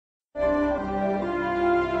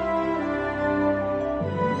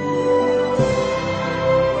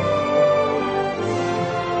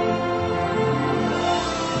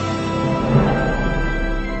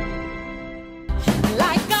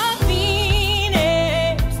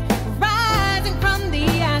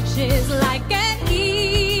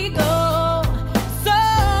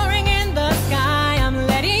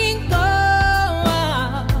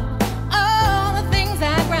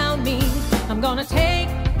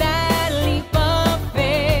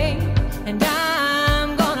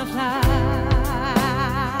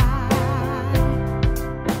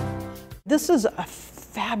is a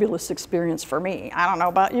fabulous experience for me. I don't know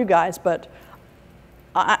about you guys, but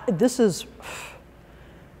I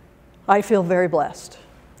feel very blessed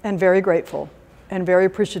and very grateful and very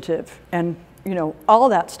appreciative and, you know, all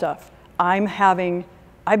that stuff. I've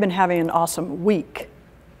been having an awesome week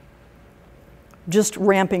just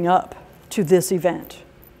ramping up to this event.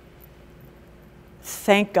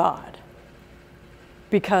 Thank God.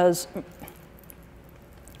 Because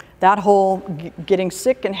that whole getting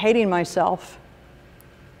sick and hating myself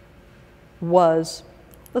was,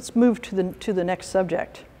 let's move to the next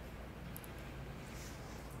subject.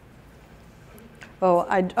 Oh,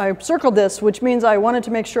 I circled this, which means I wanted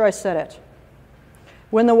to make sure I said it.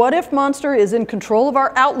 When the what-if monster is in control of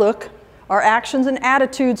our outlook, our actions and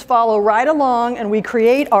attitudes follow right along, and we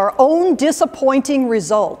create our own disappointing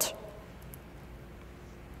result.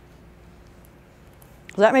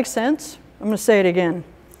 Does that make sense? I'm going to say it again.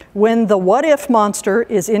 When the what-if monster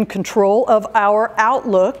is in control of our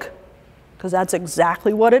outlook, because that's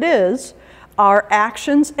exactly what it is, our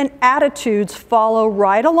actions and attitudes follow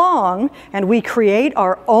right along, and we create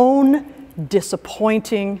our own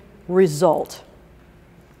disappointing result.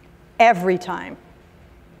 Every time.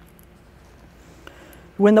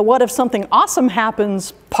 When the what if something awesome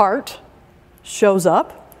happens part shows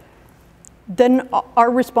up, then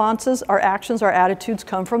our responses, our actions, our attitudes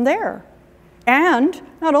come from there. And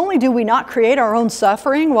not only do we not create our own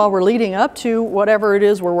suffering while we're leading up to whatever it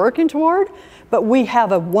is we're working toward, but we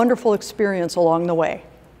have a wonderful experience along the way.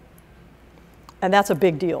 And that's a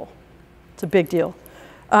big deal. It's a big deal.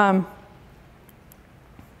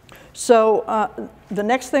 The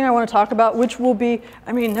next thing I want to talk about, which will be,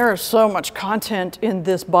 I mean, there is so much content in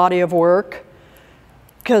this body of work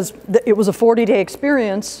because it was a 40-day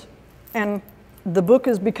experience, and the book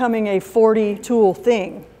is becoming a 40-tool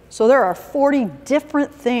thing. So there are 40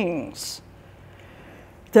 different things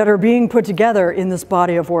that are being put together in this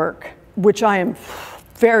body of work, which I am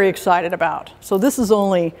very excited about. So this is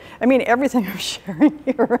only, I mean, everything I'm sharing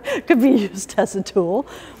here could be used as a tool.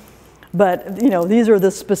 But, you know, these are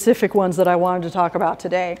the specific ones that I wanted to talk about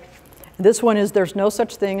today. This one is, there's no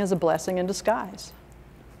such thing as a blessing in disguise.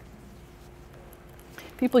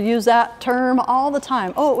 People use that term all the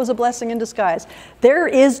time. Oh, it was a blessing in disguise. There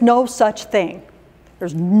is no such thing.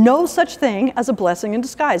 There's no such thing as a blessing in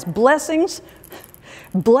disguise. Blessings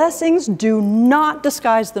do not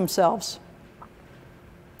disguise themselves.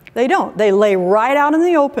 They don't. They lay right out in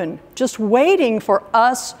the open, just waiting for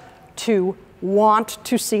us to want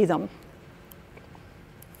to see them.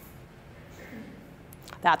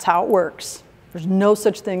 That's how it works. There's no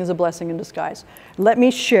such thing as a blessing in disguise. Let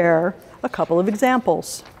me share a couple of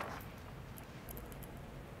examples.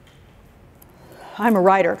 I'm a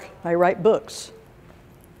writer. I write books.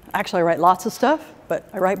 Actually, I write lots of stuff, but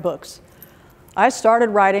I write books. I started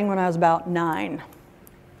writing when I was about 9.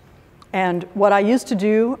 And what I used to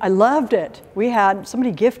do, I loved it.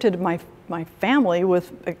 Somebody gifted my family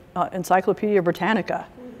with Encyclopedia Britannica.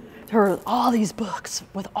 There were all these books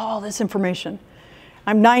with all this information.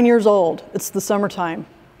 I'm 9 years old. It's the summertime.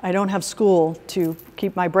 I don't have school to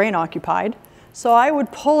keep my brain occupied. So I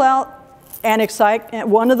would pull out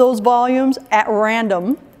one of those volumes at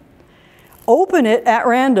random, open it at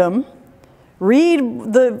random, read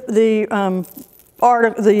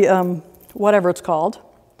whatever it's called,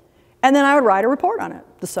 and then I would write a report on it,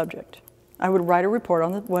 the subject. I would write a report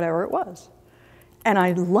on whatever it was. And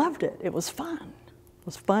I loved it. It was fun. It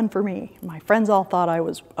was fun for me. My friends all thought I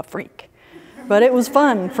was a freak. But it was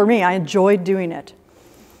fun for me. I enjoyed doing it.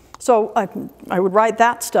 So I would write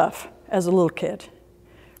that stuff as a little kid.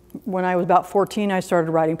 When I was about 14, I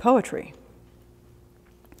started writing poetry.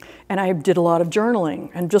 And I did a lot of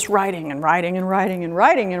journaling and just writing and writing and writing and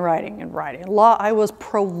writing and writing and writing. I was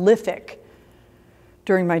prolific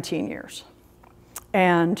during my teen years.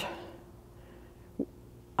 And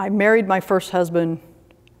I married my first husband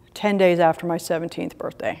 10 days after my 17th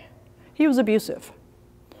birthday. He was abusive.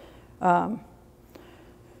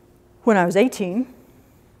 When I was 18,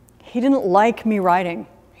 he didn't like me writing.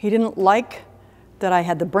 He didn't like that I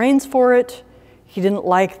had the brains for it. He didn't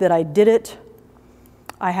like that I did it.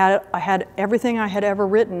 I had everything I had ever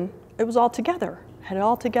written. It was all together. I had it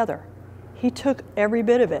all together. He took every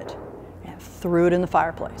bit of it and threw it in the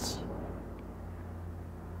fireplace.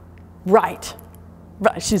 Right.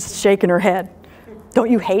 Right. She's shaking her head. Don't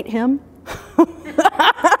you hate him?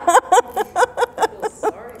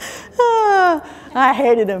 I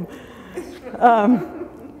hated him.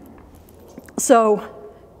 So,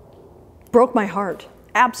 broke my heart.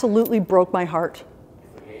 Absolutely broke my heart.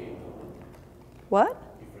 You forgave him. What?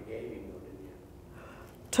 You forgave him, didn't you?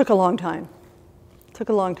 Took a long time. Took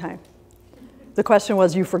a long time. The question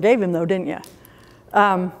was, you forgave him though, didn't you?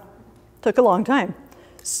 Took a long time.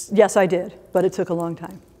 Yes, I did, but it took a long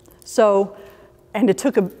time. So, and it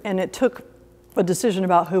took a decision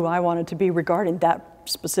about who I wanted to be regarding that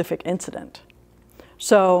specific incident.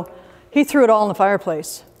 So he threw it all in the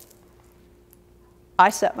fireplace. I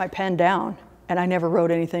set my pen down and I never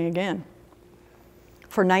wrote anything again.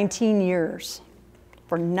 For 19 years.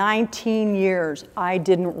 For 19 years, I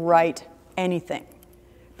didn't write anything.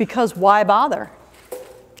 Because why bother?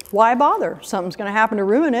 Why bother? Something's going to happen to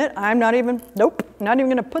ruin it. I'm not even, nope, not even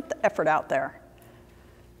going to put the effort out there.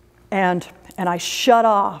 And I shut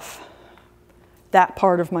off that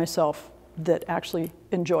part of myself that actually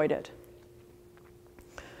enjoyed it.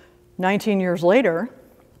 19 years later,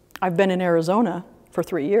 I've been in Arizona for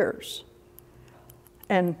 3 years.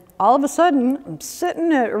 And all of a sudden, I'm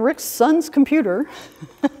sitting at Rick's son's computer,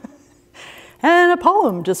 and a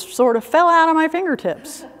poem just sort of fell out of my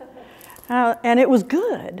fingertips. And it was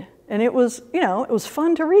good. And it was, you know, it was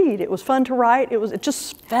fun to read. It was fun to write. It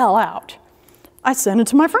just fell out. I sent it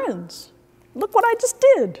to my friends. Look what I just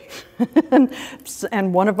did.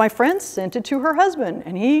 and one of my friends sent it to her husband,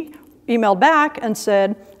 and he emailed back and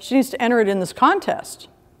said, she needs to enter it in this contest.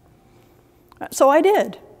 So I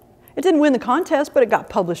did. It didn't win the contest, but it got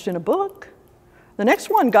published in a book. The next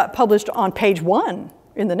one got published on page 1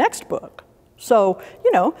 in the next book. So,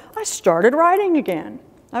 you know, I started writing again.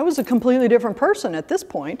 I was a completely different person at this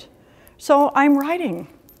point. So I'm writing,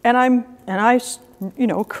 and I, you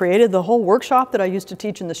know, created the whole workshop that I used to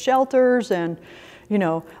teach in the shelters, and, you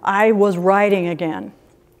know, I was writing again.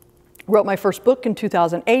 Wrote my first book in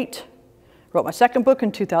 2008, wrote my second book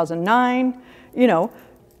in 2009, you know,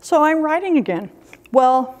 so I'm writing again.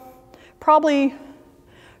 Well, probably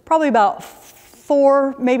about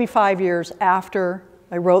 4, maybe 5 years after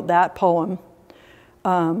I wrote that poem,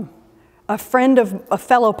 a friend of a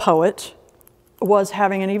fellow poet was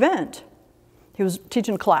having an event. He was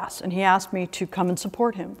teaching a class, and he asked me to come and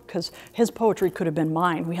support him because his poetry could have been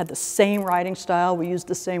mine. We had the same writing style. We used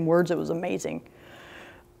the same words. It was amazing.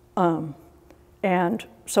 And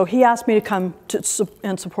so he asked me to come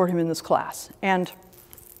and support him in this class. And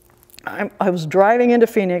I was driving into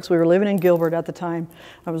Phoenix. We were living in Gilbert at the time.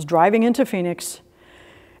 I was driving into Phoenix,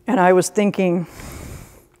 and I was thinking,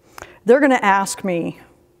 they're going to ask me,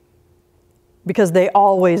 because they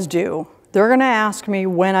always do, they're going to ask me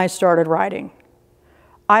when I started writing.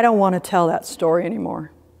 I don't want to tell that story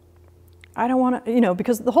anymore. I don't want to, you know,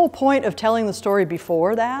 because the whole point of telling the story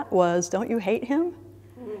before that was, don't you hate him?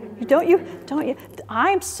 Don't you,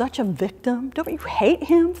 I'm such a victim. Don't you hate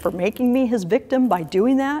him for making me his victim by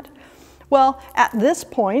doing that? Well, at this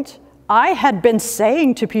point, I had been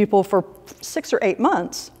saying to people for 6 or 8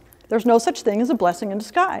 months, there's no such thing as a blessing in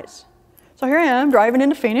disguise. So here I am driving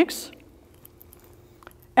into Phoenix,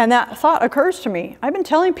 and that thought occurs to me. I've been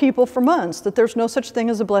telling people for months that there's no such thing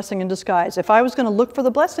as a blessing in disguise. If I was going to look for the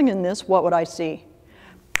blessing in this, what would I see?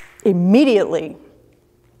 Immediately,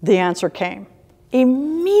 the answer came.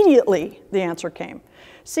 Immediately, the answer came.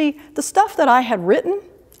 See, the stuff that I had written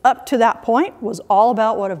up to that point was all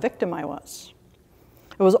about what a victim I was.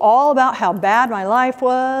 It was all about how bad my life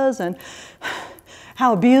was and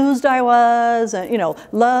how abused I was, and, you know,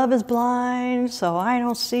 love is blind, so I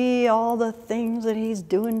don't see all the things that he's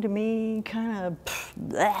doing to me, kind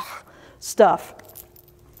of stuff.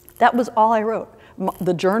 That was all I wrote.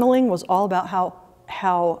 The journaling was all about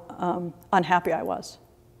how unhappy I was.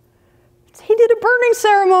 He did a burning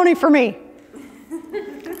ceremony for me.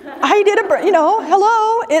 I did you know,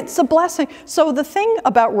 hello, it's a blessing. So the thing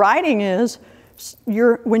about writing is,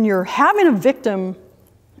 when you're having a victim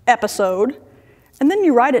episode, and then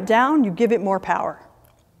you write it down, you give it more power.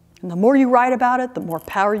 And the more you write about it, the more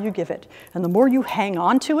power you give it. And the more you hang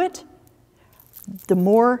on to it, the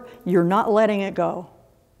more you're not letting it go.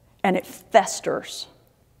 And it festers.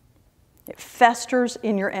 It festers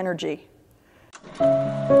in your energy.